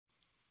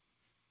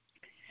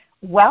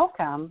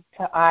Welcome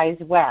to Eyes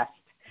West,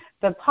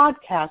 the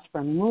podcast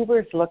for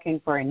movers looking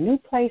for a new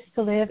place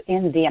to live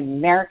in the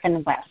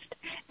American West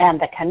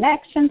and the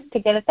connections to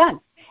get it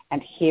done.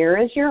 And here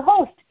is your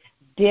host,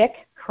 Dick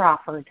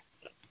Crawford.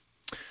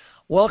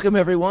 Welcome,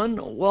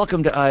 everyone.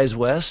 Welcome to Eyes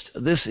West.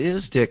 This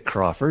is Dick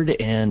Crawford,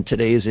 and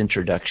today's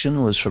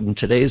introduction was from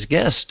today's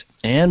guest,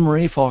 Anne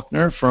Marie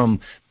Faulkner from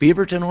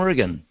Beaverton,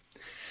 Oregon.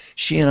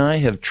 She and I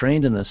have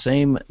trained in the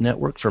same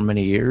network for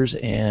many years,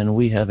 and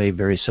we have a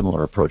very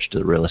similar approach to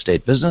the real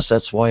estate business.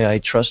 That's why I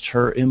trust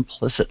her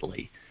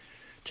implicitly.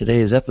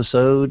 Today's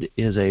episode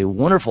is a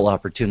wonderful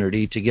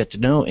opportunity to get to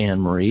know Anne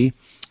Marie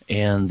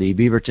and the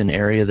Beaverton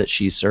area that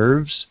she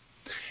serves.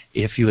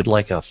 If you would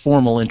like a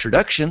formal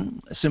introduction,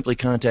 simply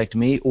contact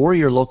me or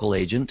your local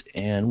agent,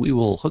 and we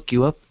will hook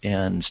you up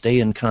and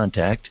stay in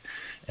contact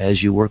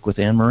as you work with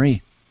Anne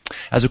Marie.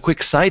 As a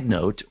quick side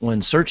note,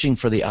 when searching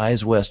for the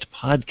Eyes West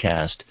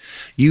podcast,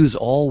 use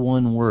all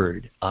one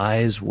word,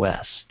 Eyes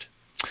West.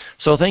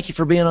 So thank you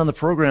for being on the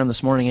program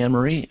this morning, Anne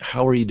Marie.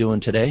 How are you doing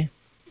today?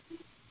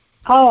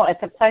 Oh,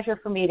 it's a pleasure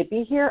for me to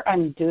be here.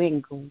 I'm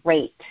doing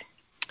great.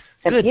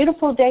 It's a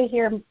beautiful day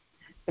here in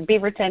the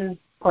Beaverton,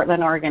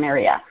 Portland, Oregon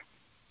area.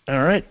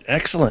 All right,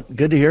 excellent.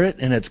 Good to hear it,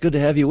 and it's good to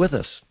have you with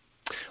us.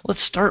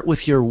 Let's start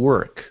with your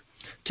work.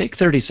 Take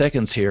 30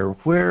 seconds here.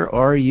 Where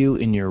are you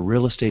in your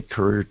real estate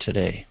career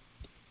today?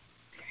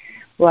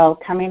 Well,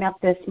 coming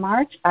up this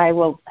March, I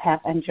will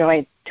have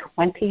enjoyed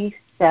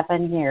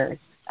 27 years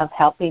of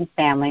helping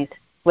families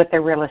with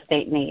their real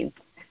estate needs.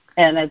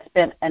 And it's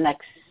been an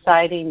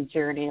exciting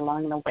journey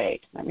along the way,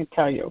 let me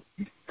tell you.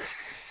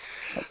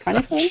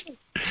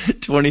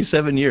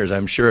 27 years,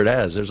 I'm sure it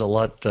has. There's a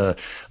lot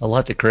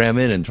to cram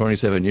in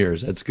 27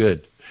 years. That's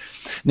good.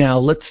 Now,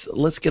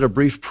 let's get a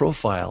brief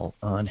profile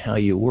on how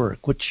you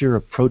work. What's your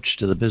approach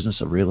to the business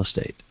of real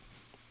estate?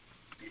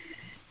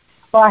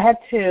 Well, I had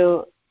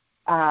to,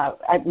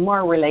 I'm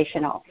more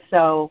relational.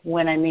 So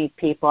when I meet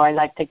people, I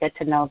like to get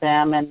to know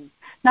them and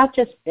not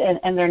just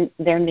and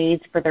their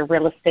needs for their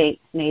real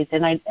estate needs.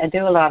 And I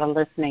do a lot of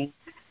listening.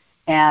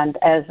 And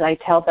as I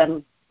tell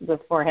them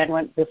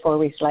beforehand, before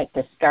we like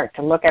to start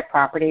to look at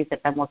properties, if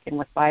I'm working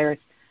with buyers,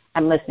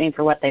 I'm listening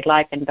for what they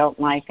like and don't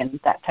like and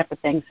that type of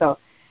thing. So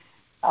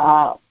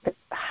how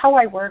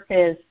I work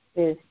is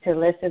to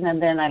listen,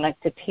 and then I like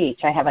to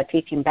teach. I have a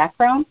teaching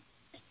background,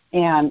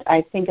 and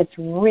I think it's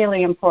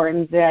really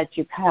important that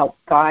you help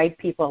guide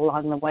people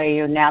along the way.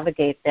 You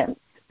navigate them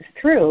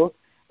through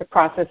the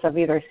process of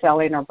either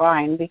selling or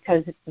buying,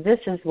 because this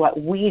is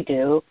what we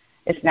do.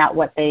 It's not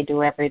what they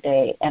do every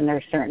day, and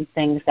there's certain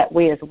things that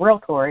we as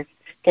realtors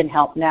can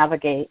help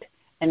navigate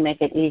and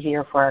make it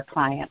easier for our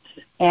clients,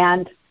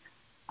 and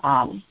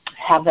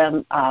have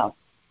them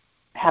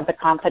have the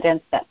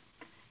confidence that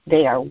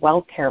they are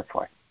well cared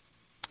for.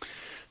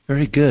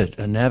 Very good.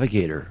 A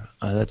navigator.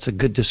 That's a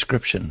good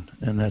description,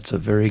 and that's a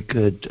very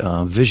good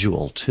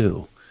visual,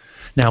 too.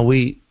 Now,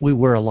 we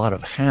wear a lot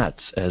of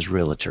hats as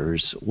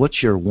realtors.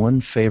 What's your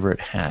one favorite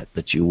hat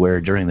that you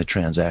wear during the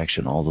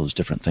transaction, all those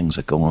different things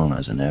that go on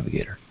as a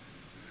navigator?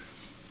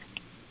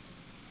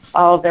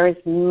 Oh, there's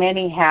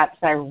many hats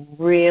I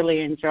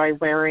really enjoy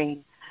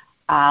wearing.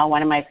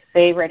 One of my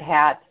favorite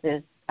hats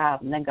is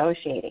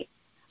negotiating.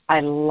 I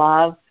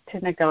love to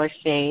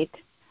negotiate.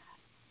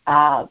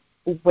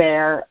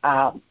 Where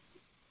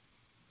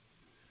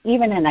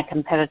even in a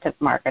competitive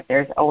market,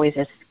 there's always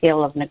a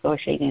skill of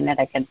negotiating that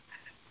I can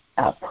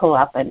pull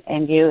up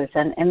and use,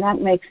 and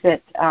that makes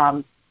it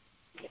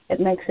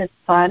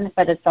fun,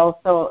 but it's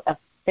also a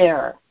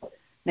fair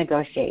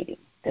negotiating.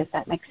 Does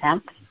that make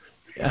sense?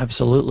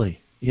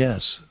 Absolutely,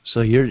 yes.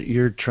 So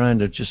you're trying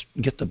to just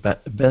get the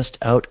best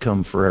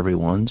outcome for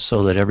everyone,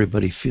 so that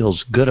everybody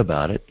feels good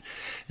about it,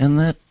 and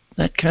that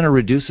kind of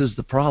reduces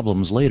the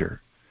problems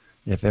later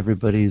if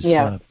everybody's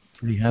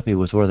pretty happy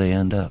with where they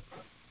end up.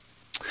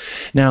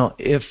 Now,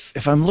 if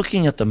I'm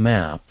looking at the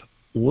map,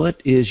 what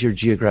is your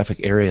geographic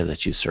area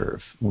that you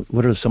serve?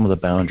 What are some of the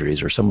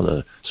boundaries or some of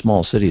the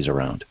small cities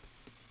around?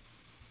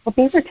 Well,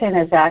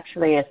 Beaverton is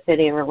actually a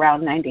city of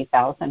around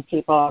 90,000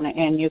 people,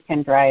 and you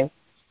can drive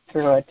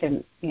through it,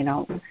 and,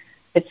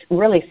 it's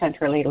really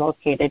centrally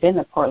located in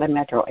the Portland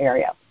metro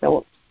area.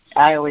 So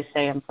I always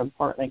say I'm from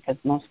Portland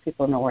because most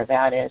people know where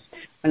that is.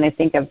 When they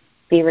think of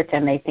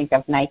Beaverton, they think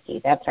of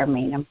Nike. That's our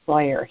main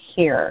employer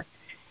here.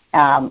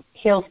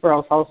 Hillsboro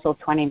is also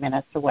 20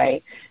 minutes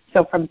away.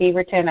 So from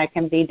Beaverton, I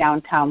can be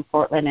downtown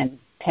Portland in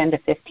 10 to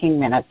 15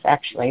 minutes,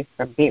 actually,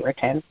 from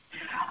Beaverton.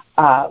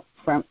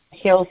 From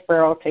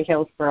Hillsboro to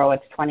Hillsboro,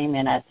 it's 20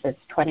 minutes. It's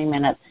 20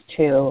 minutes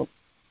to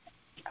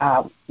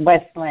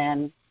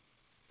Westland.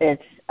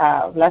 It's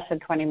less than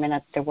 20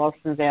 minutes to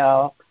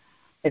Wilsonville.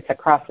 It's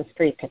across the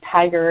street to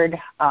Tigard.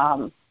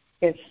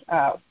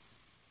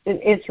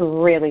 It's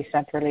really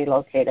centrally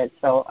located.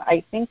 So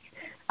I think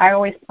I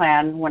always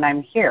plan when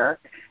I'm here,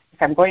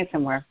 if I'm going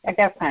somewhere, I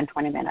got to plan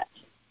 20 minutes.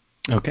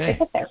 Okay. To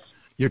get there.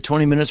 You're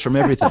 20 minutes from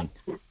everything.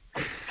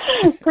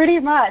 Pretty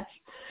much.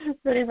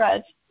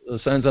 The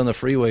signs on the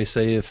freeway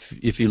say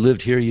if you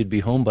lived here, you'd be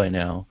home by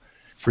now.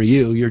 For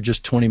you, you're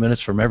just 20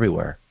 minutes from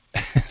everywhere.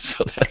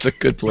 So that's a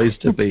good place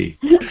to be.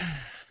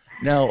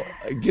 Now,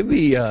 give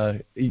me.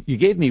 You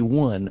gave me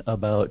one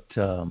about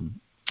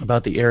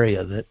the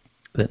area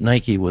that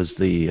Nike was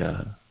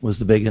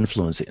the big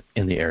influence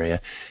in the area.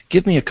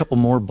 Give me a couple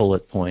more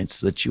bullet points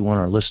that you want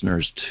our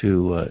listeners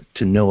to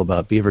know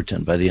about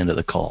Beaverton by the end of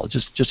the call.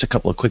 Just a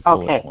couple of quick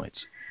bullet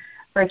points.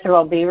 First of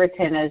all,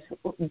 Beaverton is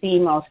the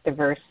most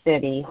diverse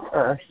city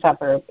or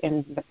suburb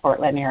in the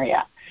Portland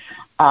area.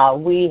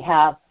 We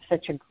have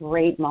such a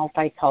great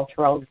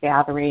multicultural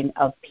gathering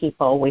of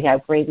people. We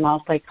have great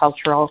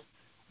multicultural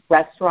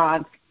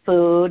restaurants,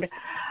 food.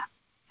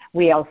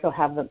 We also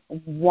have the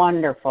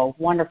wonderful,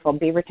 wonderful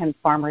Beaverton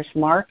Farmers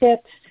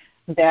Market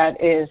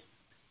that is,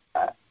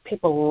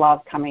 people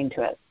love coming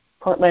to it.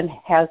 Portland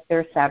has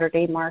their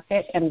Saturday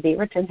market, and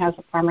Beaverton has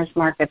a farmers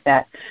market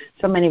that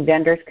so many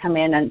vendors come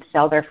in and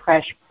sell their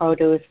fresh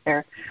produce,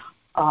 their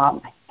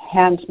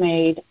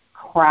handmade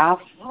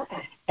crafts,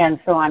 and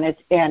so on.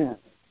 It's in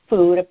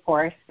food, of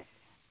course,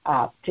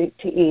 to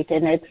eat,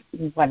 and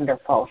it's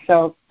wonderful.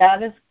 So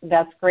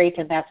that's great,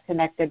 and that's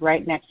connected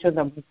right next to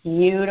the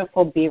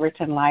beautiful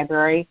Beaverton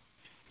Library.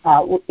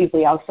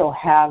 We also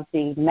have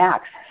the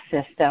MAX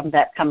system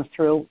that comes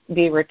through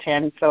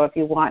Beaverton. So if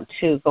you want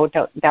to go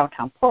to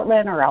downtown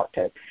Portland or out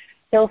to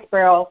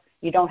Hillsborough,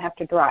 you don't have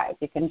to drive.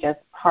 You can just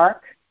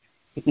park.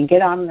 You can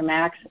get on the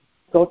MAX,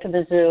 go to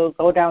the zoo,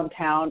 go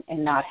downtown,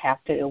 and not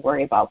have to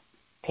worry about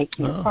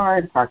taking your car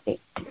and parking.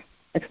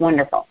 It's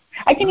wonderful.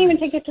 I can even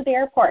take it to the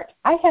airport.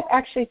 I have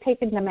actually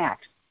taken the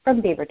MAX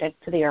from Beaverton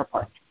to the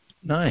airport.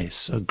 Nice.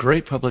 A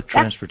great public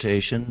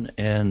transportation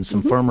and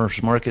some farmers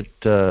market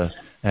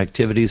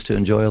activities to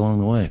enjoy along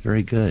the way.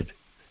 Very good.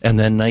 And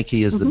then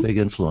Nike is the big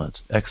influence.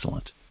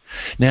 Excellent.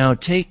 Now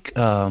take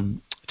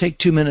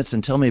 2 minutes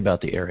and tell me about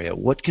the area.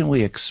 What can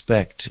we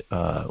expect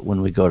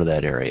when we go to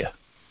that area?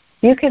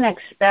 You can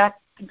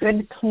expect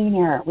good, clean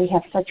air. We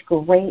have such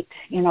great,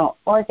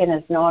 Oregon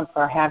is known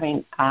for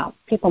having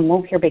people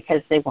move here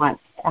because they want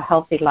a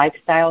healthy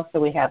lifestyle.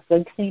 So we have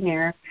good, clean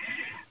air.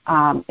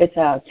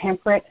 It's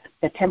temperate.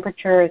 The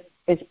temperature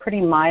is pretty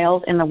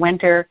mild in the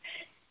winter,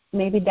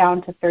 maybe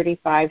down to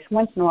 35.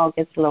 Once in a while it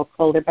gets a little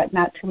colder, but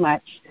not too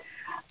much.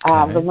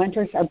 The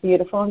winters are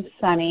beautiful and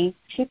sunny,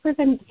 cheaper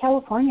than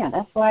California.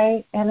 That's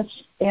why, and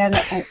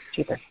it's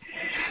cheaper.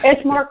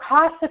 It's more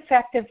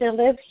cost-effective to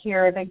live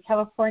here than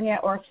California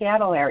or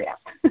Seattle area.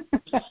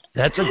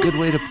 That's a good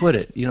way to put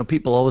it.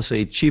 People always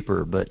say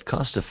cheaper, but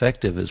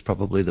cost-effective is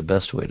probably the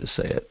best way to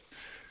say it.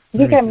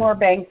 You get more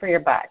bang for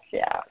your buck,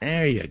 yeah.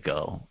 There you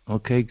go.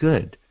 Okay,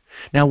 good.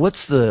 Now, what's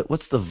the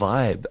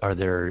vibe? Are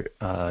there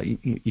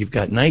you've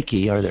got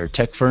Nike? Are there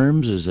tech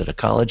firms? Is it a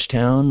college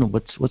town?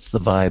 What's the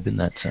vibe in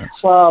that sense?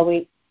 Well,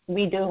 we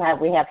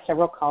have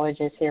several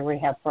colleges here. We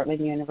have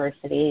Portland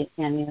University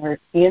and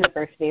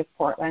University of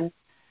Portland.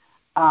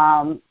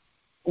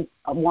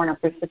 Warner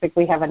Pacific.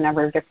 We have a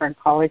number of different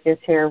colleges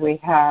here. We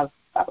have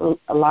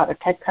a lot of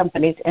tech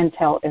companies.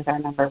 Intel is our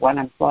number one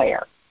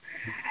employer.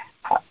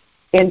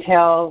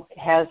 Intel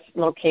has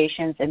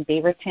locations in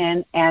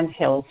Beaverton and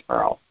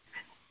Hillsborough.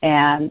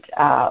 And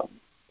of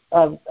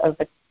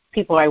the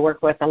people I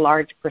work with, a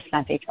large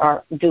percentage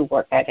do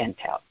work at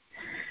Intel.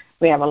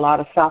 We have a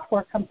lot of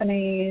software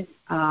companies,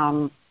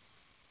 a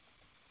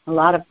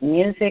lot of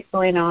music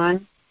going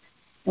on.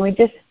 And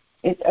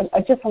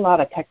it's just a lot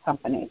of tech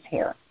companies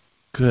here.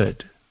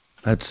 Good.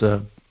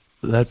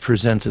 That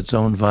presents its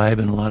own vibe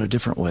in a lot of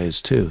different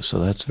ways too.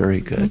 So that's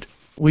very good.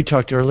 We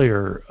talked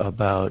earlier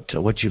about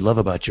what you love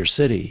about your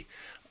city.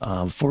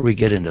 Before we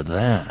get into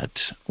that,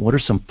 what are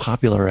some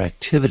popular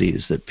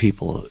activities that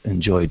people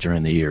enjoy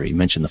during the year? You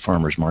mentioned the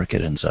farmers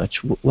market and such.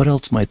 What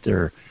else might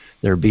there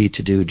be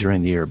to do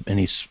during the year?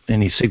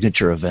 Any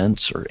signature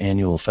events or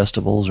annual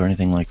festivals or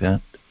anything like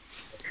that?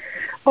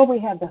 Well, we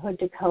have the Hood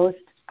to Coast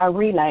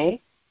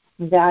relay.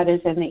 That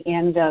is in the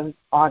end of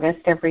August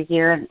every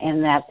year,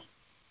 and that's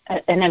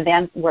an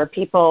event where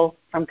people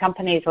from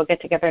companies will get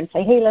together and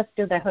say, hey, let's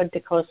do the Hood to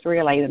Coast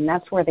relay, and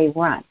that's where they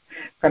run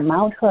from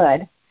Mount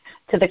Hood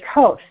to the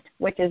coast,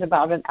 which is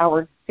about an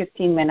hour,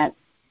 15 minutes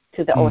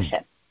to the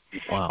ocean.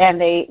 Wow. And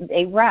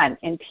they run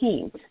in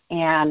teams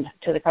and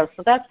to the coast.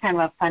 So that's kind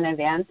of a fun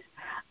event.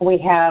 We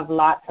have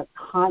lots of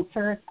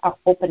concerts,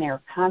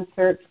 open-air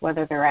concerts,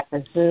 whether they're at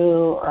the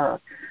zoo or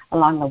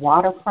along the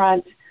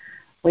waterfront.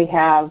 We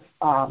have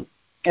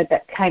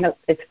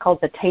it's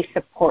called the Taste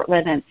of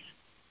Portland, and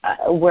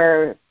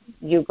where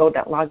you go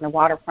along the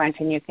waterfront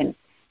and you can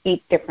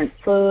eat different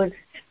foods,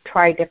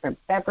 try different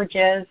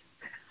beverages.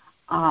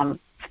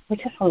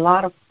 Which is a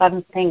lot of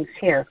fun things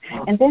here.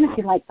 And then if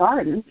you like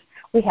gardens,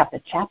 we have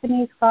the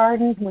Japanese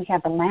garden. We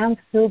have the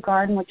Lansu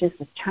garden, which is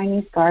the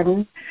Chinese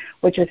garden,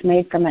 which is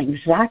made from an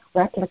exact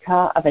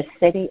replica of a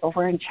city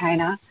over in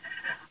China.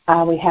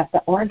 We have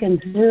the Oregon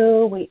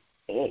Zoo. We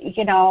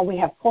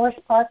have Forest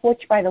Park,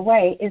 which, by the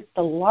way, is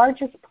the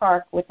largest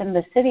park within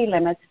the city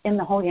limits in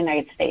the whole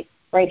United States,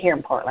 right here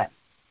in Portland.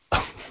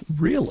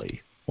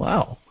 Really?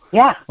 Wow.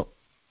 Yeah.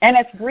 And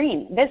it's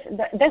green.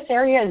 This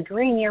area is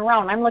green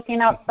year-round. I'm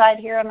looking outside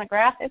here on the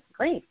grass. It's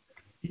green.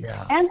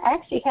 Yeah. And I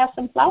actually have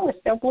some flowers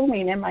still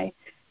blooming in my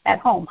at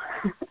home.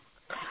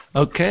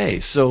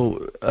 Okay,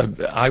 so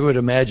I would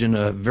imagine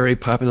a very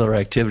popular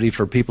activity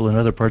for people in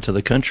other parts of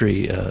the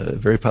country, a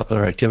very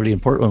popular activity in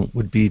Portland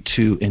would be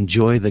to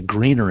enjoy the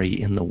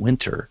greenery in the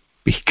winter,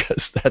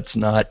 because that's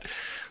not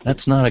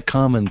a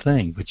common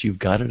thing, but you've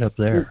got it up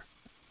there.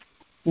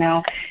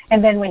 No,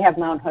 and then we have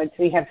Mount Hoods.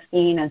 We have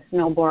skiing and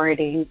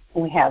snowboarding.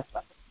 We have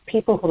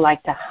people who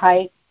like to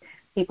hike,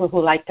 people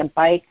who like to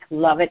bike,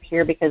 love it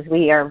here because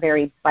we are a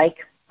very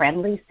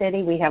bike-friendly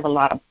city. We have a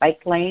lot of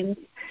bike lanes.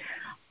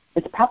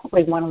 It's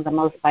probably one of the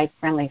most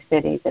bike-friendly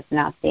cities, if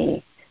not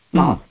the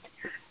most.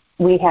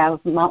 We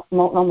have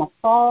Multnomah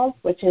Falls,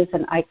 which is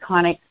an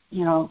iconic,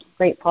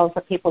 great falls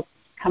that people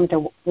come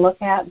to look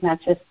at, and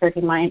that's just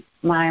 30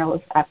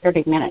 miles, a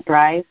 30-minute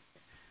drive.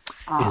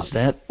 Is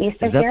that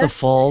the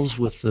falls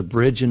with the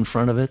bridge in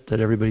front of it that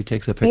everybody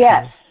takes a picture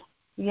of?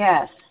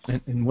 Yes.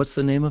 And what's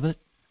the name of it?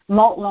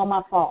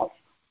 Multnomah Falls.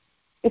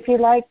 If you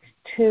like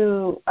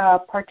to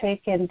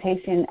partake in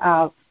tasting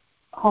of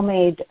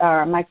homemade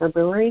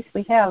microbreweries,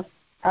 we have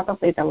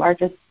probably the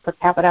largest per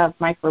capita of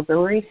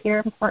microbreweries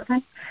here in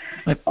Portland.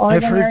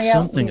 I've heard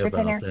something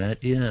about that,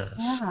 yes.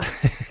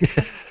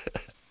 Yeah.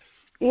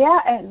 Yeah,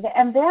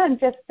 and then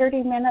just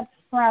 30 minutes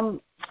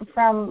from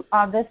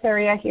this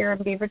area here in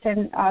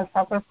Beaverton,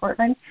 south of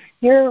Portland,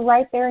 you're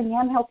right there in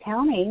Yamhill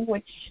County,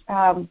 which,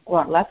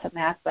 less than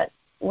that, but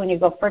when you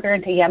go further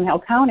into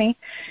Yamhill County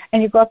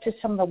and you go up to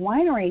some of the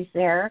wineries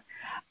there,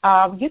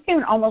 you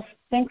can almost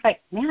think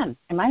like, man,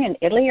 am I in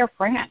Italy or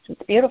France?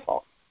 It's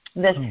beautiful.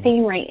 The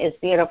scenery is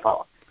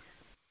beautiful.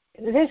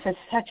 This is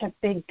such a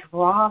big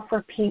draw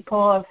for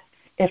people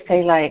if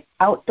they like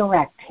outdoor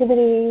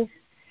activities,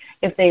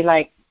 if they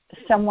like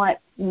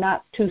somewhat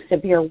not too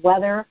severe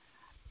weather.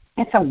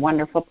 It's a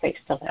wonderful place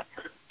to live.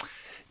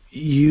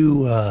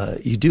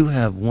 You do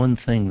have one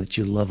thing that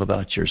you love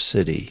about your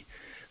city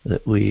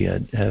that we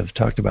have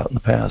talked about in the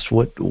past.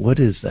 What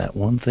is that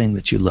one thing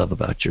that you love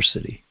about your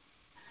city?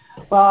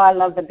 Well, I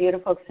love the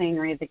beautiful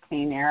scenery, the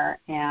clean air,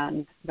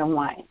 and the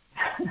wine.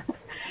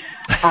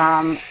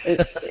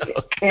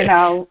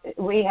 Okay.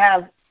 We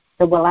have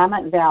the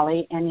Willamette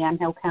Valley and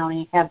Yamhill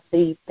County have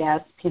the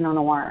best Pinot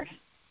Noirs.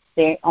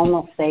 They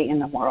almost say in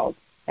the world.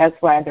 That's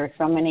why there's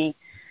so many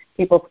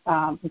people,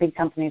 big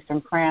companies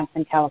from France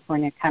and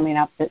California coming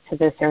up to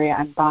this area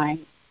and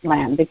buying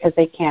land because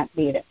they can't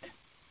beat it.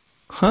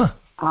 Huh.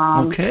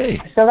 Okay.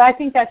 So I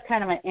think that's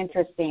kind of an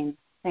interesting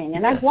thing.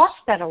 And Yes. I've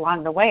watched that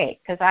along the way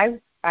because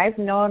I've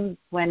known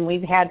when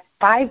we've had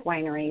 5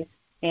 wineries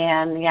in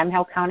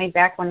Yamhill County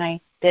back when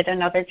I did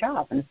another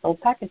job and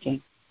sold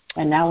packaging.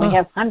 And now we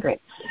have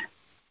hundreds.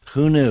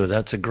 Who knew?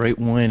 That's a great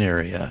wine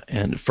area,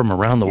 and from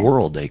around the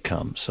world they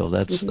come. So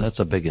that's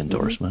a big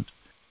endorsement.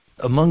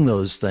 Mm-hmm. Among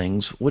those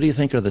things, what do you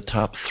think are the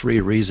top 3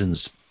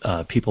 reasons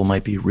people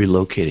might be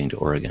relocating to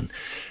Oregon?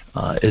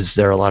 Is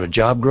there a lot of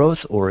job growth,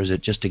 or is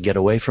it just to get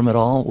away from it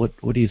all?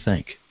 What do you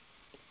think?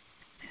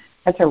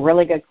 That's a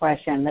really good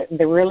question.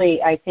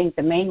 I think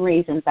the main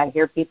reasons I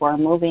hear people are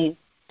moving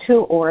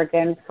to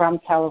Oregon from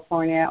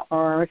California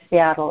or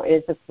Seattle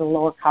is it's the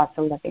lower cost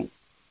of living.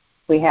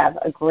 We have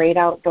a great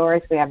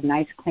outdoors. We have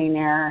nice clean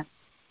air,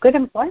 good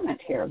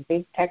employment here,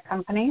 big tech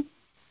companies.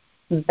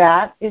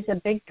 That is a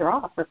big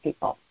draw for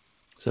people.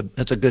 So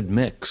that's a good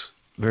mix,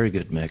 very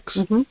good mix.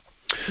 Mm-hmm.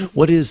 Mm-hmm.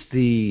 What is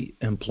the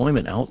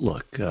employment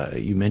outlook?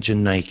 You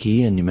mentioned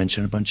Nike and you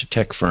mentioned a bunch of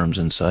tech firms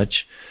and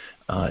such.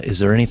 Is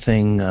there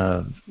anything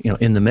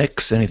in the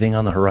mix, anything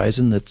on the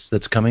horizon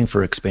that's coming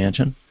for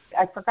expansion?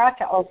 I forgot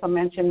to also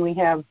mention we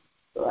have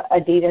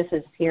Adidas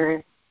is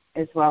here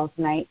as well as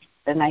Nike,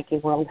 the Nike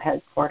World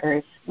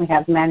Headquarters. We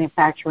have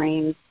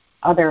manufacturing,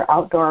 other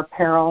outdoor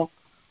apparel,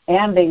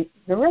 and the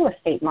real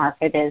estate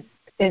market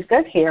is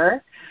good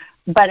here,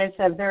 but it's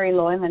a very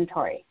low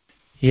inventory.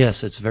 Yes,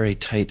 it's very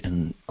tight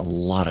in a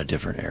lot of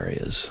different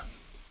areas.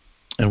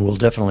 And we'll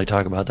definitely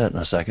talk about that in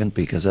a second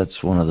because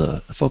that's one of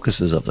the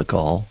focuses of the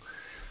call.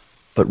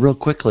 But real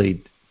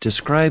quickly,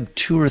 describe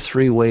 2 or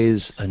 3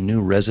 ways a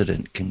new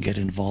resident can get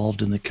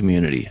involved in the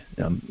community,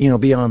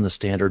 beyond the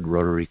standard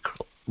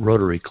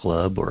Rotary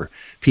Club or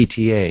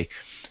PTA.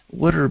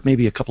 What are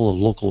maybe a couple of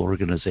local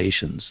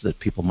organizations that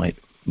people might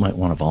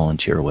want to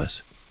volunteer with?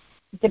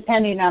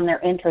 Depending on their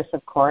interests,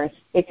 of course,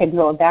 that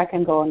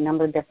can go a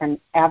number of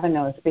different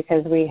avenues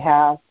because we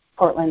have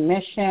Portland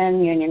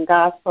Mission, Union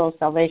Gospel,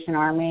 Salvation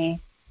Army,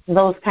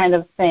 those kind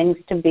of things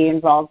to be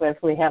involved with.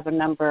 We have a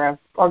number of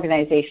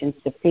organizations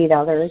to feed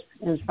others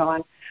and so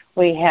on.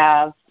 We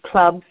have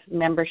clubs,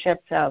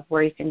 memberships of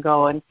where you can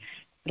go and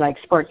like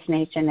Sports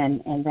Nation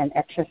and then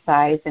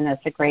exercise, and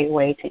it's a great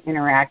way to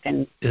interact.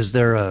 And Is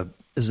there a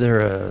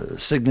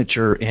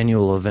signature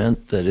annual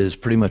event that is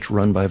pretty much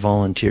run by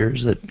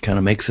volunteers that kind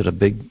of makes it a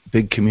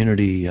big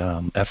community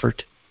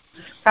effort?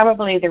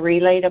 Probably the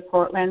Relay to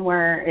Portland,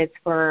 where it's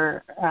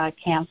for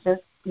Kansas.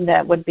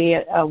 That would be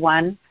a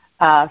one.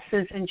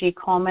 Susan G.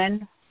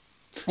 Coleman.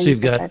 So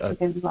you've got a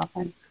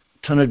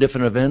ton of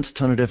different events,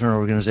 ton of different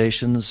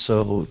organizations,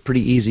 so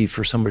pretty easy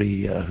for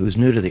somebody who's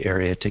new to the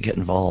area to get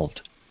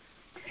involved.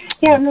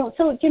 Yeah, no.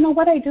 So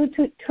what I do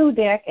too,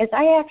 Dick, is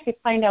I actually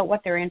find out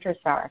what their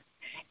interests are.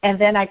 and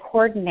then I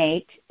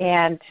coordinate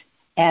and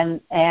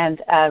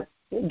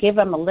give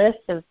them a list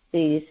of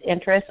these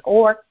interests,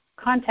 or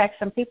contact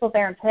some people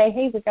there and say,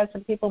 hey, we've got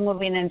some people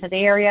moving into the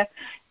area.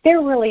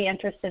 They're really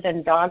interested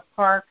in dog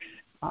parks.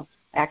 Well,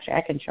 actually,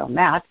 I can show them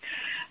that.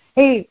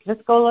 Hey,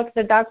 let's go look at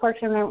the dog parks.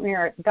 And when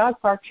you're at dog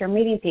parks, you're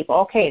meeting people.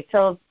 Okay,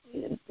 so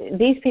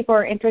these people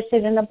are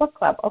interested in a book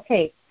club.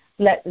 Okay,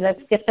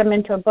 let's get them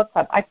into a book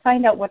club. I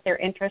find out what their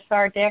interests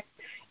are, Dick,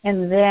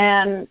 and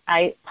then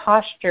I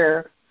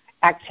posture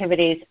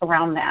activities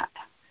around that.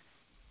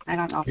 I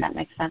don't know if that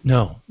makes sense.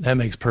 No, that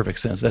makes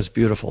perfect sense. That's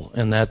beautiful,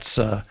 and that's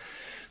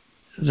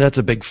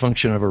a big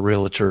function of a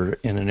realtor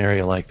in an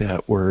area like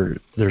that where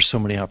there's so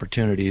many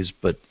opportunities,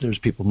 but there's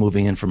people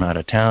moving in from out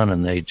of town,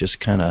 and they just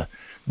they're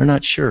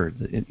not sure.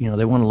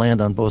 They want to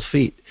land on both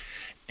feet,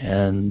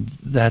 and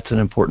that's an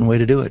important way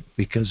to do it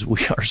because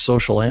we are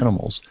social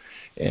animals,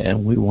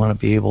 and we want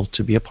to be able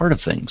to be a part of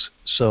things.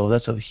 So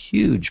that's a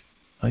huge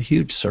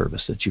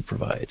service that you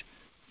provide.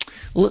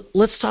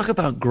 Let's talk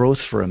about growth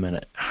for a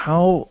minute.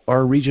 How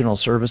are regional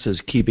services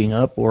keeping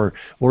up, or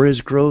is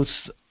growth,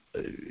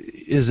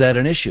 is that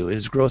an issue?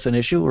 Is growth an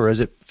issue, or is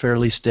it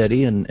fairly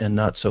steady and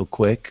not so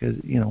quick?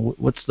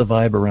 What's the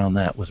vibe around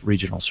that with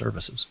regional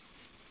services?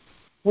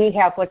 We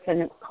have what's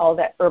called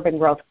an urban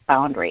growth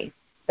boundary.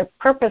 The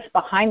purpose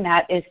behind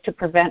that is to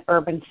prevent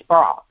urban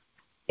sprawl.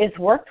 It's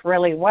worked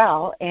really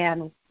well,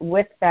 and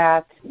with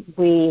that,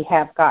 we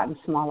have gotten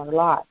smaller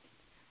lots.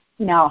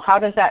 Now, how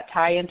does that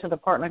tie into the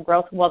Portland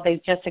growth? Well,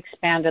 they just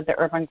expanded the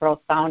urban growth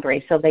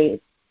boundary, so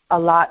a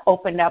lot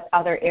opened up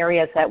other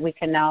areas that we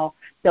can now,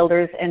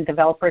 builders and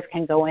developers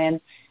can go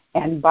in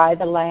and buy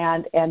the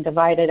land and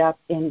divide it up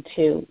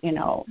into,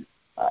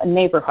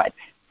 neighborhoods.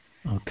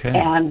 Okay.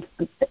 And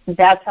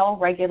that's all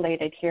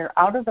regulated here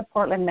out of the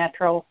Portland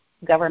Metro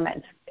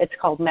government. It's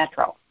called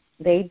Metro.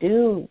 They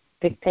do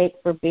dictate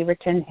for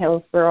Beaverton,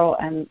 Hillsborough,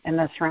 and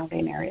the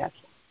surrounding areas.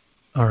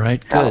 All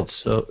right, good.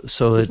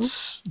 So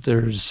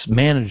there's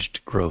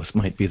managed growth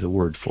might be the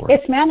word for it.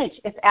 It's managed.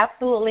 It's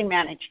absolutely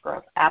managed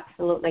growth,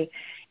 absolutely.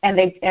 And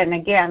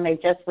again, they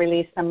just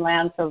released some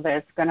land, so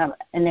that's going to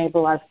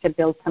enable us to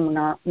build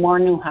some more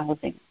new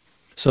housing.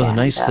 So the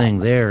nice thing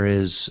there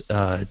is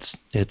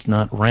it's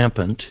not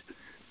rampant.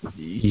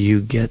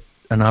 You get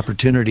an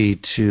opportunity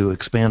to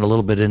expand a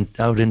little bit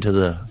out into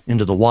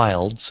the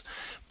wilds,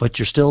 but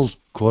you're still,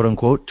 quote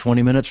unquote,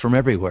 20 minutes from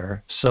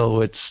everywhere.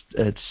 So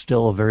it's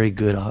still a very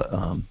good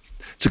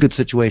it's a good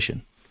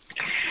situation.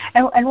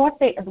 And what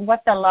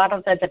a lot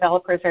of the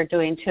developers are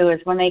doing too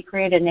is when they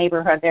create a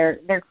neighborhood,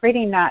 they're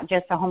creating not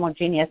just a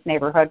homogeneous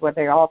neighborhood where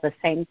they're all the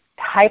same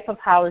type of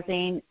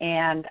housing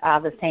and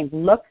the same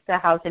looks to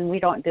housing. We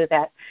don't do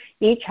that.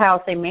 Each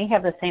house, they may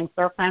have the same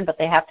floor plan, but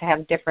they have to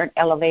have different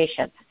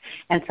elevations.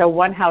 And so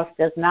one house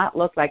does not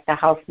look like the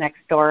house next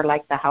door,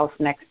 like the house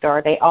next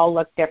door. They all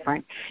look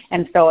different.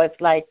 And so it's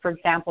like, for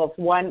example, if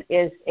one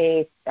is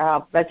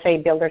let's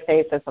say builder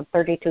says it's a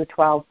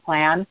 3212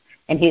 plan,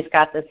 and he's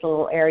got this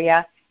little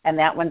area, and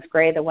that one's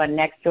gray. The one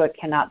next to it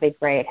cannot be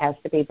gray. It has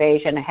to be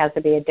beige, and it has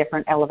to be a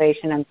different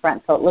elevation in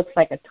front, so it looks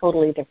like a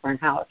totally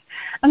different house.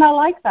 And I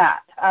like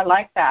that. I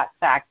like that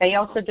fact. They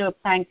also do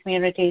planned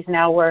communities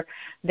now where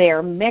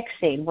they're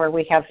mixing, where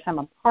we have some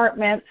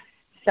apartments,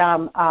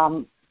 some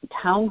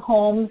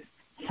townhomes,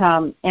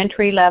 some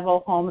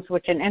entry-level homes,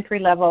 which an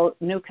entry-level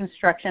new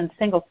construction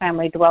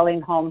single-family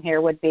dwelling home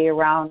here would be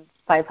around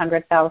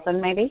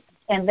 $500,000 maybe.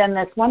 And then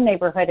this one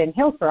neighborhood in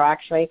Hillsborough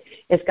actually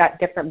has got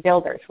different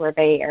builders where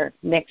they are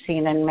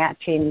mixing and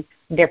matching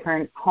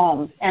different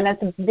homes. And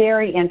it's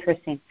very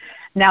interesting.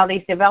 Now,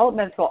 these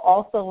developments will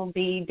also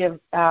be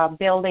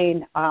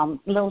building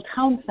little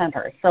town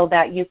centers so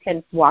that you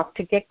can walk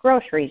to get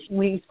groceries.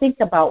 We think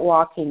about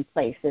walking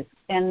places,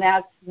 and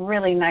that's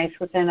really nice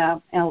within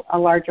a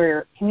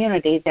larger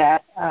community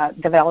that a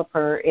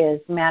developer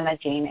is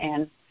managing.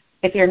 And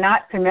if you're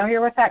not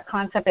familiar with that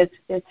concept,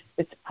 it's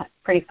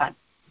pretty fun.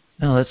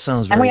 No, that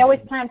sounds very And we always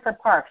plan for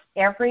parks.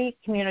 Every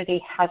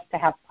community has to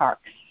have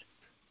parks.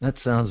 That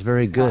sounds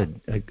very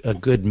good. A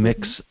good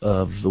mix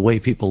of the way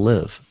people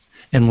live.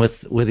 And with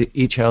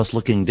each house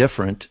looking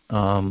different,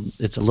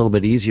 it's a little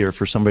bit easier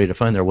for somebody to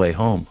find their way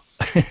home.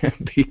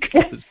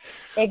 Because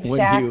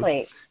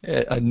exactly.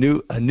 A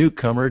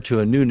newcomer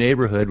to a new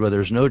neighborhood where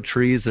there's no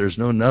trees, there's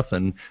no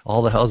nothing,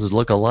 all the houses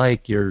look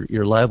alike, you're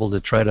liable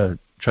to try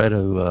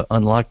to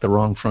unlock the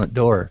wrong front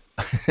door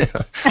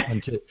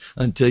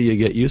until you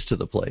get used to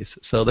the place.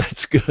 So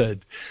that's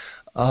good.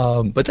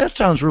 But that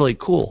sounds really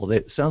cool.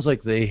 It sounds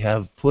like they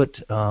have put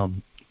a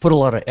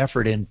lot of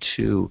effort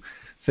into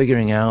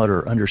figuring out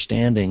or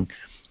understanding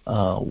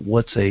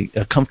what's a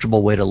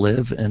comfortable way to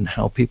live and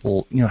how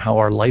people, how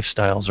our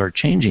lifestyles are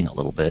changing a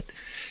little bit.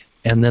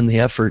 And then the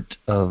effort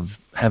of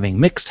having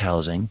mixed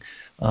housing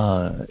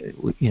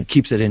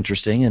keeps it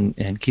interesting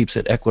and keeps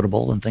it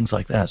equitable and things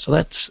like that. So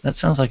that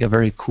sounds like a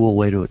very cool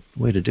way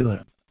to do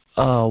it.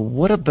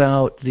 What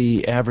about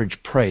the average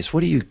price?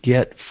 What do you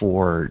get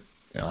for,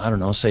 I don't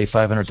know, say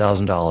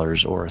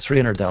 $500,000 or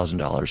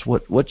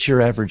 $300,000? What's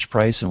your average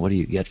price, and what do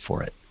you get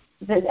for it?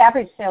 the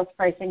average sales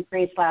price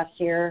increased last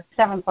year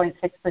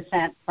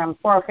 7.6% from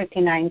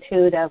 459.2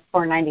 to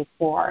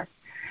 494.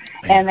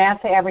 And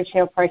that's the average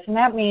sale price, and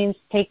that means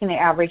taking the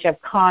average of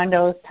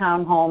condos,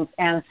 townhomes,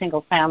 and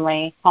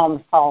single-family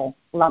homes all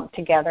lumped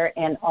together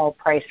in all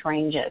price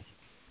ranges.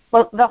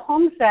 Well, the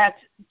homes that,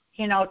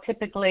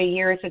 typically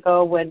years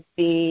ago would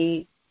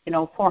be,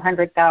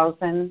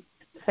 $400,000,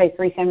 say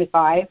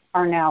 $375,000,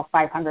 are now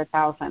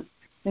 $500,000.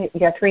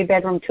 Your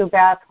 3-bedroom,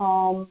 2-bath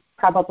home,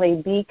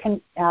 probably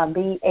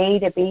A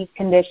to B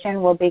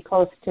condition, will be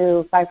close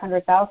to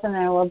 $500,000, and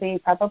it will be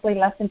probably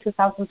less than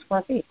 2,000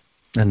 square feet.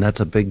 And that's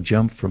a big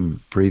jump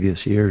from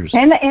previous years.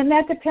 And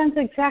that depends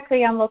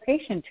exactly on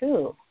location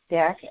too,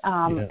 Dick.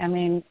 Yeah. I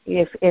mean,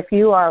 if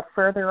you are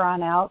further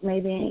on out,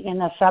 maybe in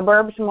the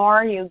suburbs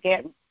more, you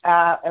get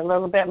a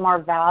little bit more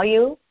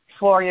value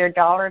for your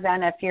dollar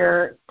than if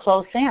you're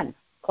close in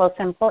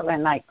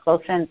Portland, like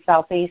close in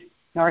southeast,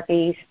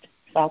 northeast,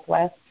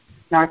 southwest,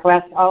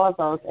 northwest. All of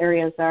those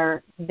areas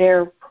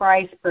their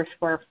price per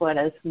square foot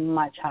is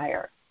much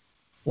higher.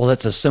 Well,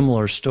 that's a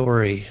similar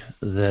story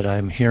that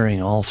I'm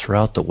hearing all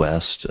throughout the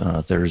West.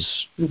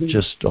 There's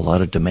just a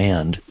lot of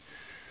demand,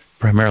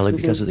 primarily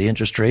because of the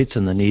interest rates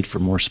and the need for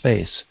more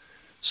space.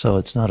 So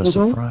it's not a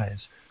surprise.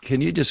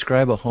 Can you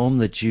describe a home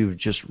that you've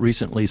just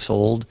recently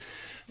sold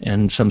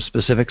and some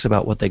specifics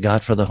about what they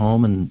got for the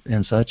home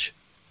and such?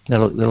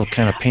 That'll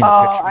kind of paint a picture.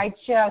 I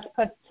just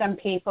put some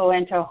people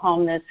into a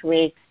home this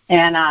week,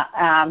 and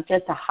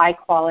just a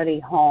high-quality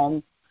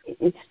home.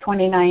 It's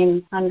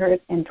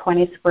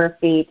 2,920 square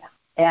feet.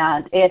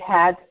 And it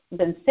had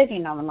been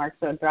sitting on the market,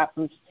 so it dropped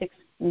from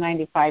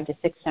 $695 to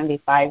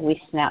 $675.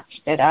 We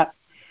snatched it up,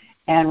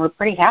 and we're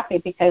pretty happy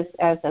because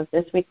as of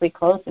this week we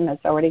closed, and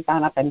it's already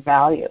gone up in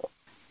value.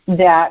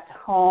 That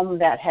home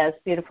that has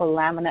beautiful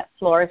laminate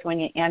floors when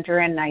you enter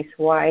in, nice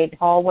wide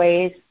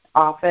hallways,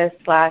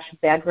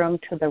 office/bedroom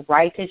to the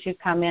right as you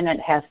come in.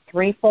 It has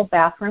 3 full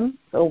bathrooms,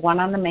 so 1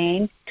 on the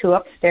main, 2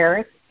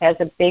 upstairs. Has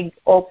a big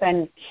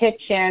open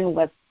kitchen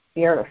with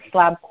your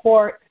slab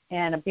quartz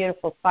and a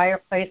beautiful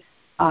fireplace.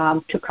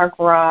 2-car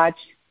garage.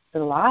 The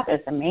lot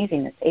is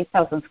amazing. It's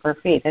 8,000 square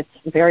feet. It's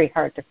very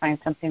hard to find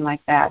something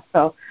like that.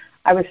 So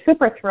I was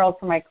super thrilled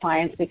for my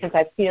clients because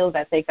I feel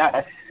that they got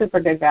a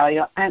super good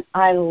value. And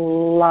I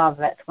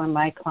love it when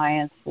my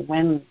clients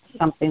win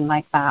something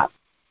like that.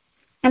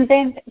 And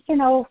then,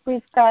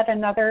 we've got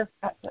another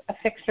a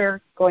fixer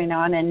going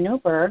on in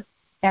Newburgh,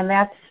 and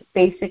that's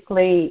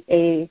basically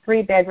a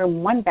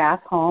 3-bedroom,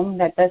 1-bath home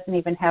that doesn't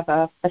even have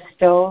a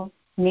stove.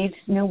 Needs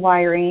new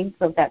wiring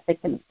so that they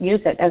can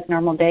use it as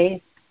normal days,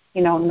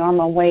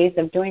 normal ways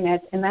of doing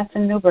it. And that's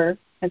in Newburgh.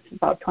 It's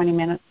about 20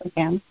 minutes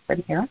again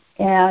from here.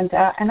 And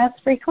that's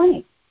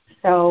 $320.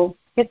 So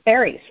it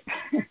varies.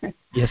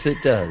 Yes, it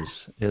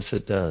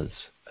does.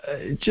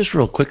 Just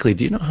real quickly,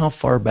 do you know how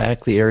far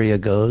back the area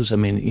goes? I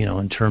mean,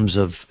 in terms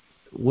of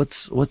what's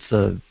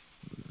the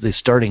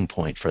starting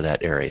point for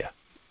that area?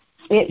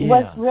 It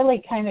was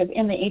really kind of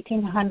in the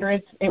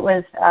 1800s. It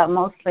was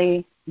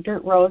mostly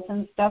dirt roads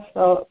and stuff,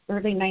 so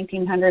early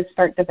 1900s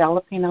start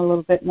developing a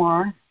little bit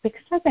more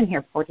because I've been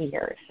here 40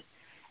 years.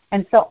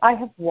 And so I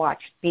have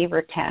watched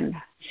Beaverton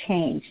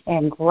change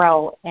and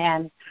grow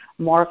and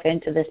morph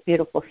into this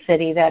beautiful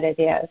city that it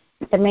is.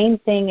 The main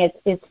thing is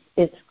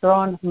it's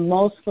grown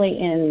mostly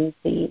in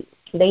the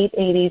late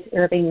 80s,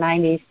 early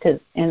 90s to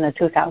in the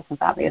 2000s,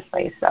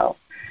 obviously. So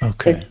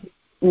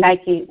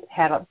Nike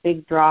had a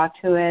big draw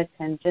to it,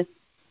 and just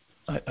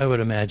I would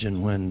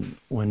imagine when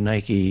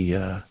Nike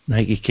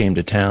came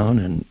to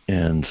town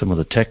and some of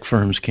the tech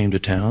firms came to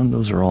town,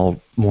 those are all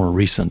more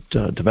recent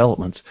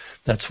developments.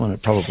 That's when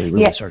it probably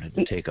really started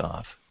to take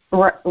off.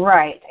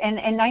 Right. And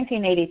in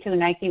 1982,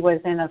 Nike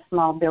was in a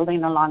small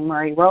building along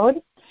Murray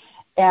Road,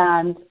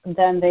 and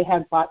then they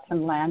had bought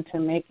some land to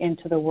make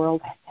into the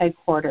world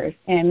headquarters.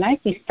 And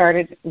Nike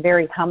started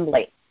very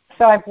humbly.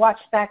 So I've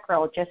watched that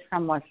grow just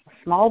from a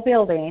small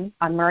building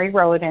on Murray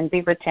Road in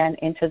Beaverton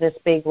into this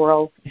big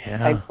world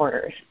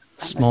headquarters.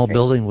 Small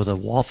building with a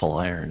waffle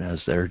iron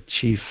as their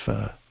chief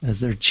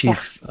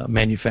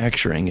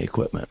manufacturing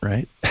equipment,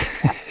 right?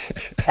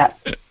 Yeah.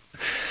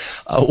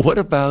 What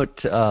about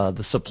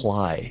the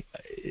supply?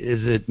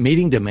 Is it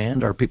meeting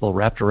demand? Are people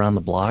wrapped around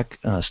the block,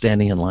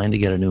 standing in line to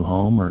get a new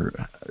home, or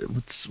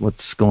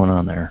what's going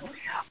on there?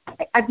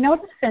 I've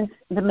noticed since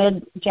the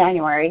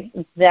mid-January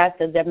that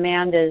the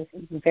demand is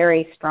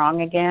very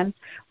strong again.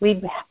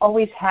 We've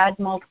always had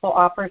multiple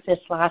offers this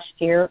last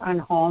year on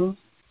homes,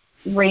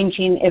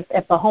 ranging,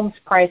 if the home's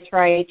priced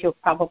right, you'll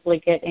probably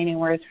get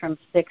anywhere from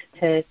 6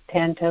 to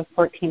 10 to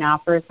 14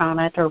 offers on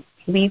it, or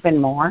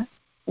even more.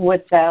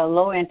 With the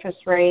low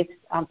interest rates,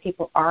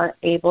 people are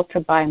able to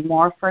buy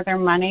more for their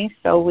money,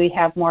 so we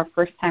have more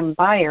first-time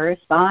buyers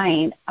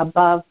buying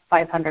above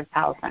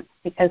 $500,000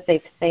 because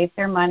they've saved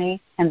their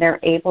money and they're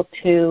able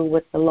to,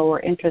 with the lower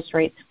interest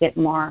rates, get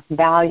more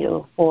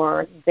value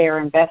for their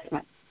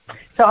investment.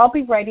 So I'll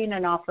be writing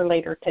an offer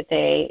later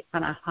today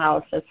on a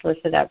house that's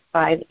listed at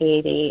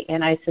 $580,000,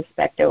 and I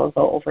suspect it will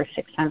go over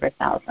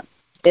 $600,000.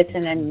 It's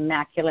in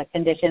immaculate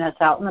condition.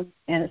 It's out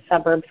in the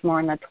suburbs, more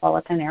in the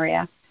Tualatin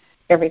area.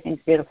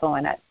 everything's beautiful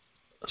in it.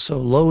 So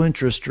low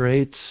interest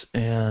rates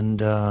and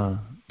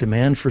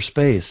demand for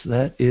space,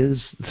 that's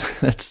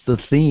the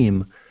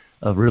theme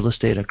of real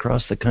estate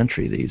across the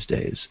country these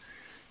days.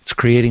 It's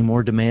creating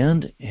more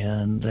demand,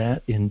 and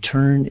that in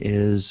turn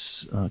is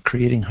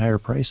creating higher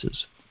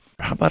prices.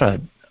 How about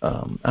an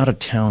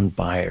out-of-town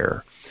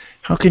buyer?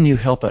 How can you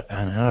help an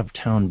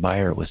out-of-town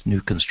buyer with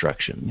new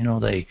construction? You know,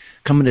 they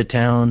come into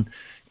town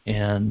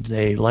and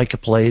they like a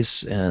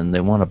place and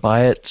they want to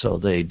buy it, so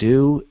they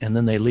do, and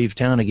then they leave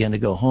town again to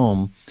go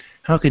home.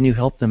 How can you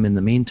help them in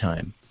the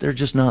meantime? They're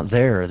just not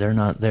there. They're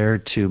not there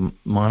to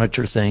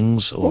monitor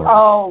things or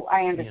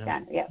I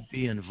understand. You know, Yes.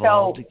 be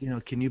involved. So, you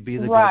know, can you be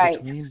the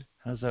go-between?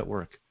 How does that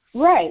work?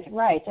 Right.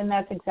 And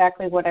that's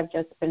exactly what I've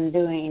just been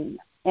doing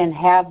and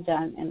have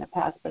done in the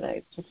past, but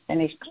I just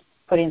finished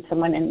putting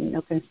someone in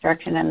new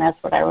construction, and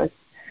that's what I was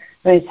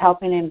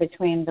helping in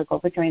between, the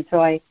go-between.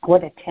 So I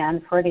would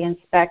attend for the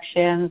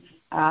inspections.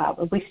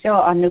 We still,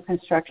 on new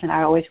construction,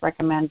 I always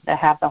recommend to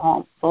have the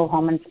full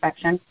home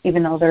inspection,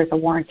 even though there's a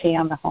warranty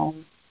on the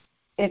home.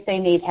 If they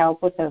need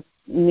help with a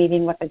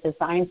meeting with a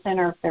design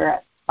center, if they're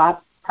at a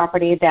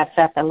property that's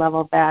at the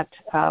level that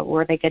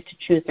where they get to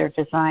choose their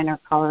design or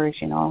colors,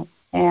 you know,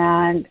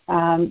 and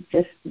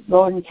just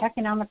going and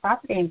checking on the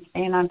property and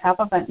staying on top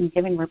of it and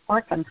giving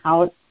reports on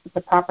how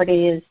the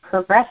property is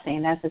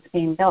progressing as it's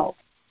being built.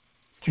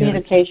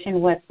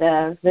 Communication with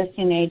the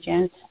listing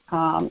agent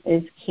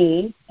is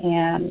key,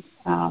 and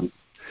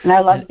I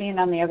love being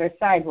on the other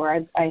side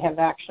where I have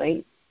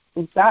actually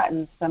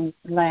gotten some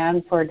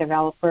land for a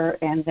developer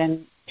and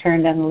then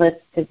turned and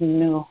listed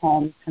new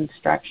home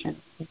construction.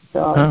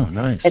 So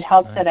it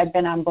helps that I've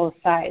been on both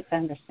sides. I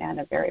understand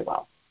it very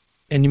well.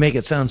 And you make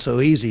it sound so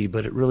easy,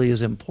 but it really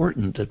is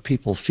important that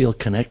people feel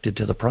connected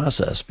to the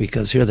process,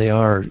 because here they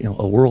are, you know,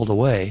 a world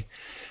away,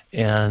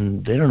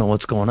 and they don't know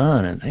what's going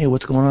on. And hey,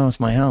 what's going on with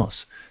my house?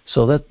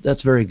 So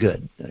that's very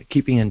good.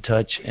 Keeping in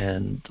touch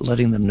and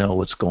letting them know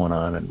what's going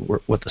on and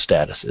what the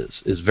status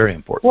is very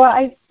important.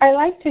 Well, I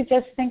like to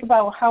just think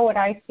about how would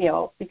I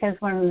feel, because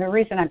the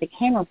reason I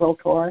became a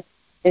realtor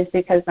is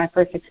because my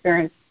first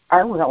experience,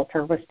 our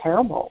realtor was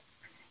terrible.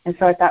 And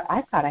so I thought,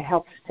 I've got to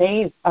help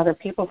save other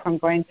people from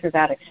going through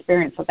that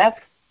experience. So that's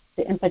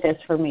the impetus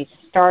for me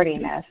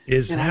starting this.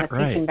 Is that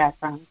right? Teaching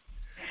background.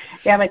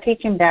 Yeah, I have a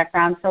teaching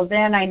background. So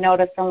then I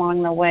noticed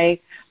along the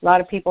way a lot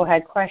of people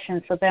had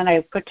questions. So then I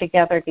put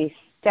together these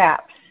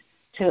steps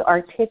to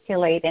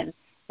articulate in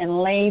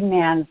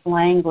layman's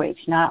language,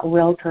 not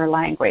realtor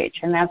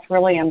language. And that's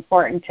really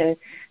important to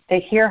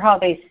hear how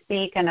they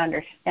speak and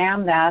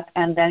understand that,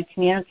 and then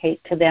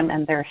communicate to them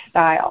in their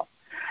style.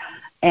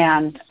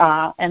 And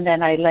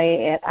then I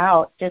lay it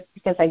out. Just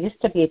because I used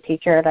to be a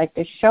teacher, I'd like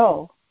to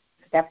show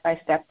step by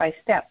step by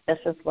step. This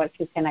is what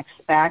you can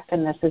expect,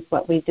 and this is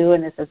what we do,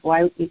 and this is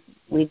why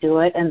we do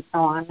it, and so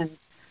on.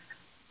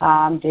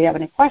 And do you have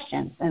any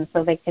questions? And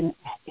so they can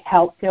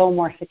help feel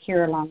more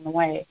secure along the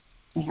way.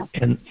 Yeah.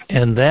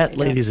 And that,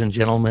 ladies and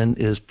gentlemen,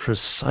 is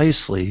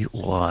precisely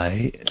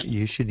why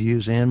you should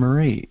use Anne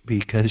Marie,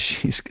 because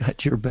she's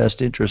got your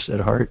best interest at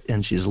heart,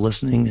 and she's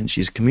listening, and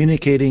she's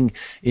communicating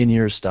in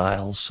your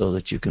style so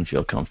that you can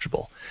feel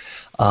comfortable.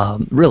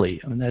 Really,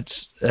 I mean,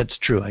 that's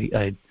true.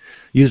 I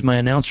use my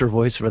announcer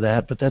voice for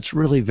that, but that's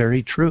really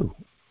very true,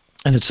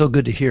 and it's so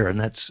good to hear. And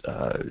that's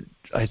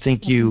I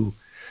think you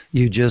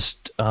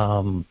just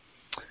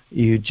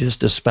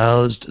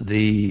espoused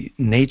the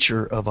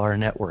nature of our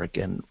network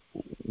and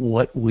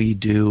what we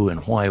do and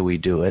why we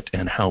do it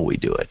and how we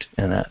do it.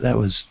 And that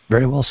was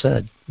very well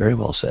said. Very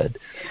well said.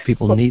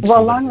 People need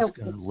somebody who's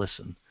going to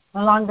listen.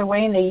 Along the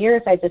way in the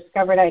years, I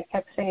discovered I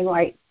kept saying,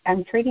 well,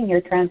 I'm treating your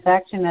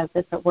transaction as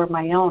if it were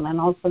my own. And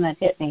all of a sudden it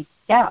hit me.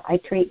 Yeah, I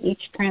treat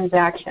each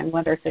transaction,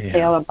 whether it's a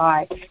sale or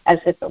buy, as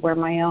if it were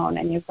my own.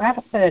 And you've got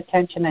to put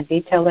attention and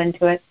detail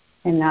into it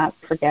and not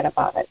forget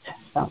about it.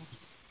 So.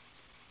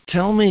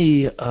 Tell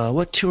me,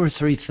 what 2 or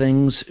 3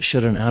 things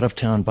should an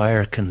out-of-town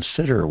buyer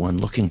consider when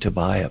looking to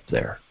buy up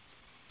there?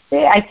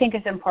 I think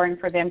it's important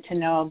for them to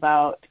know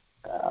about,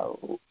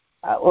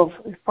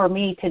 for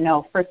me to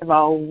know, first of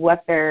all,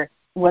 what they're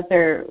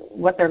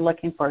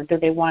looking for. Do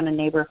they want a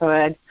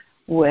neighborhood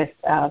with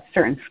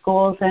certain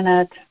schools in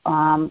it?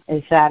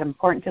 Is that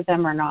important to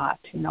them or not?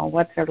 You know,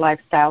 what's their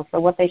lifestyle? So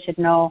what they should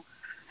know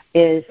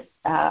is,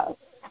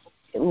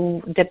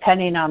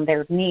 depending on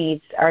their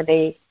needs, are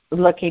they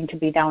looking to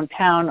be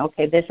downtown?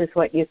 Okay, this is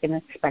what you can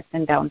expect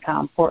in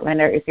downtown Portland.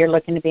 Or if you're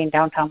looking to be in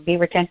downtown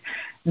Beaverton,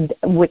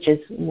 which is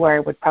where I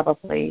would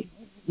probably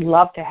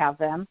love to have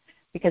them,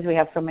 because we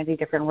have so many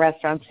different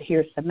restaurants.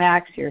 Here's the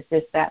Max, here's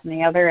this, that, and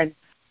the other. And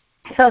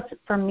so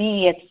for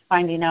me, it's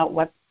finding out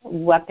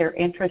what their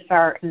interests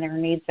are and their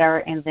needs are,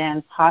 and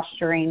then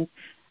posturing,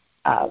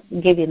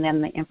 giving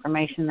them the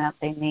information that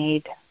they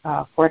need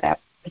for that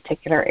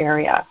particular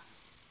area.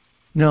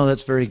 No,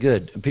 that's very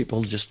good.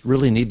 People just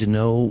really need to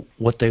know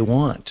what they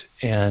want,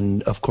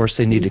 and of course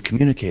they need to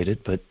communicate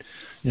it. But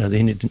you know,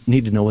 they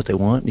need to know what they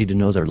want, need to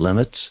know their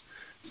limits,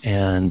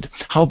 And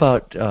how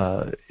about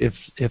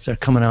if they're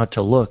coming out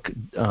to look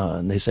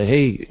and they say,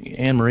 hey,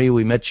 Anne-Marie,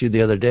 we met you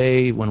the other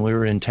day when we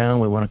were in town.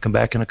 We want to come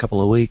back in a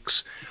couple of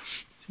weeks.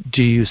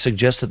 Do you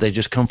suggest that they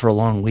just come for a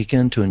long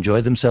weekend to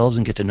enjoy themselves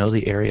and get to know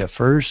the area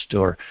first?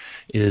 Or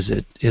is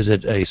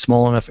it a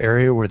small enough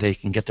area where they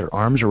can get their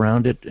arms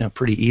around it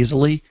pretty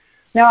easily?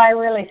 No, I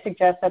really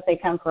suggest that they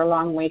come for a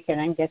long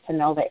weekend and get to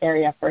know the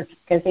area first,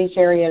 because each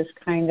area is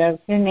kind of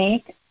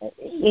unique.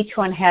 Each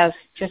one has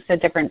just a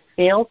different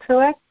feel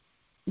to it.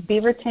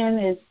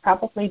 Beaverton is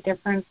probably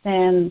different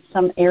than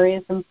some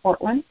areas in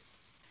Portland.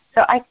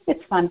 So I think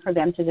it's fun for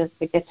them to just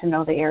to get to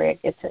know the area,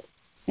 get to,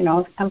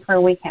 come for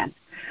a weekend.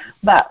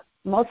 But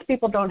most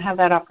people don't have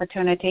that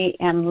opportunity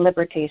and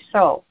liberty.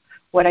 So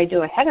what I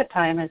do ahead of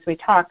time is we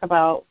talk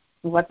about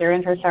what their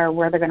interests are,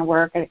 where they're going to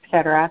work, et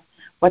cetera,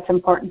 what's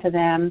important to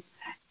them,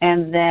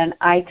 and then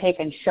I take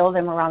and show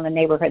them around the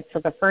neighborhood. So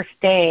the first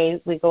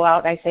day we go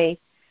out, I say,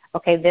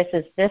 okay, this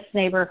is this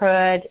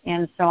neighborhood,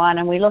 and so on.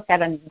 And we look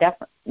at a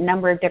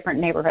number of different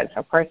neighborhoods,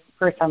 of course,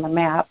 first on the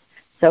map,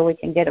 so we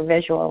can get a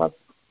visual of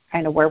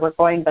kind of where we're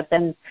going, but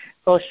then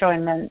go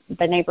showing them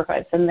the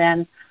neighborhoods. And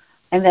then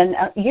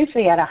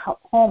usually at a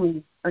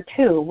home or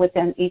two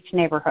within each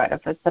neighborhood,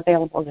 if it's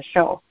available to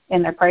show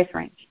in their price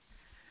range.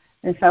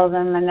 And so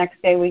then the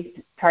next day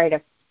we try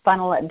to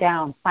funnel it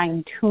down,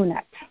 fine-tune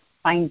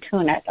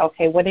it.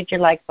 Okay, what did you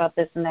like about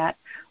this and that?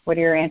 What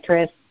are your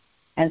interests?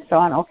 And so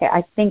on. Okay,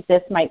 I think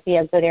this might be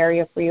a good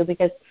area for you,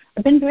 because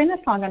I've been doing this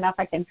long enough,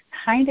 I can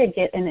kind of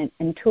get an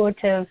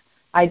intuitive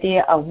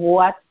idea of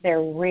what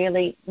their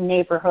really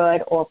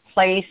neighborhood or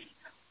place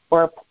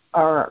or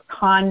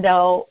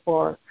condo,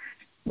 or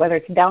whether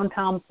it's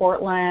downtown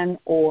Portland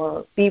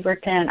or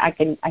Beaverton, I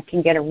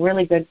can get a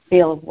really good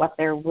feel of what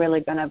they're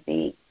really going to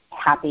be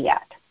happy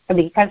at.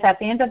 Because at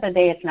the end of the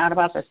day, it's not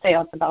about the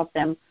sale. It's about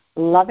them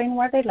loving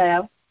where they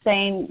live,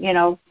 saying,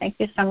 thank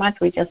you so much.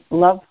 We just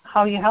love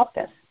how you helped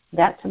us.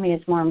 That to me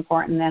is more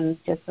important than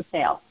just the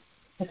sale.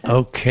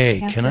 Okay,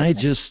 can I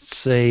just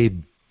say,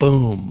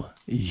 boom,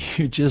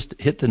 you just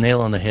hit the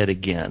nail on the head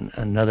again.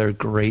 Another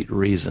great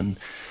reason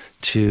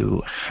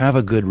to have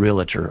a good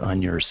realtor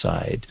on your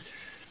side.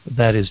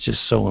 That is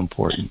just so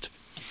important.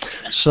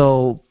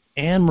 So,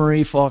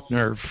 Anne-Marie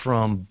Faulkner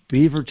from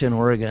Beaverton,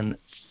 Oregon,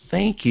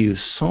 thank you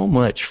so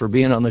much for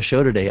being on the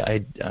show today.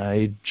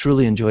 I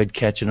truly enjoyed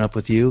catching up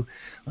with you.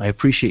 I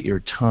appreciate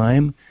your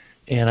time,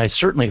 and I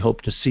certainly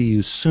hope to see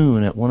you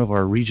soon at one of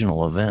our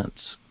regional events.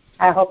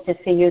 I hope to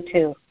see you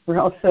too,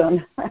 real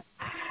soon.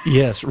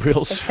 Yes,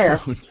 real Take soon.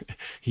 care.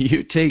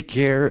 You take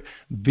care,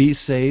 be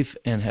safe,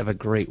 and have a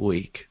great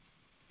week.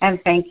 And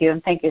thank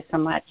you so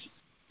much.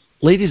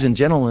 Ladies and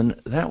gentlemen,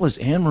 that was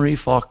Anne-Marie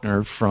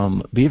Faulkner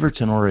from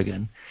Beaverton,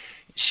 Oregon.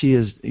 She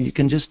is, you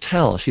can just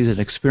tell, she's an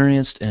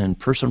experienced and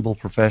personable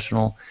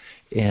professional,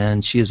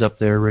 and she is up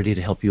there ready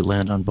to help you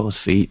land on both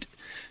feet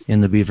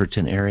in the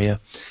Beaverton area.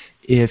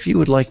 If you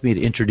would like me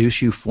to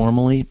introduce you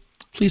formally,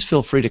 please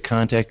feel free to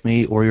contact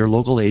me or your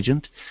local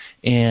agent,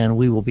 and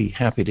we will be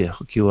happy to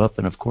hook you up,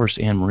 and of course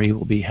Anne-Marie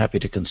will be happy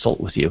to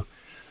consult with you.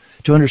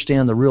 To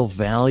understand the real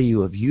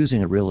value of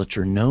using a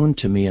realtor known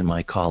to me and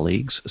my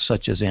colleagues,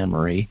 such as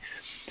Anne-Marie,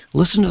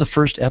 listen to the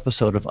first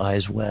episode of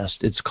Eyes West.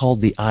 It's called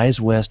the Eyes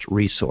West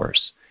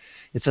Resource.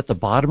 It's at the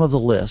bottom of the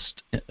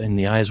list in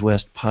the Eyes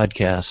West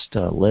podcast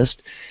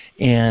list,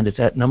 and it's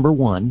at number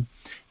 1.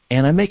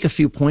 And I make a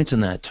few points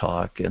in that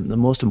talk, and the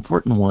most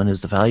important one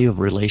is the value of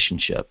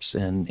relationships.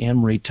 And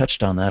Anne-Marie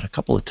touched on that a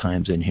couple of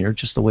times in here,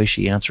 just the way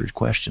she answered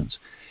questions.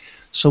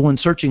 So when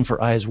searching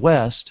for Eyes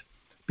West,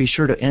 be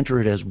sure to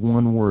enter it as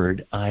one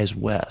word, Eyes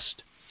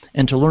West.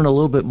 And to learn a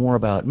little bit more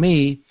about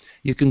me,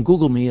 you can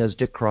Google me as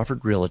Dick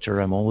Crawford Realtor.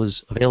 I'm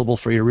always available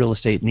for your real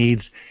estate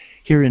needs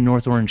here in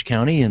North Orange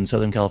County in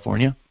Southern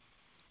California.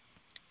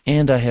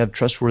 And I have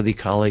trustworthy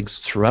colleagues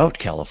throughout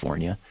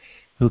California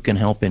who can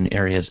help in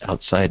areas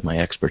outside my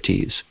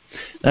expertise.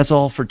 That's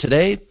all for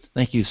today.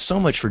 Thank you so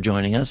much for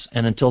joining us.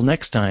 And until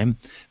next time,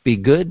 be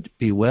good,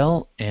 be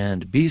well,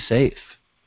 and be safe.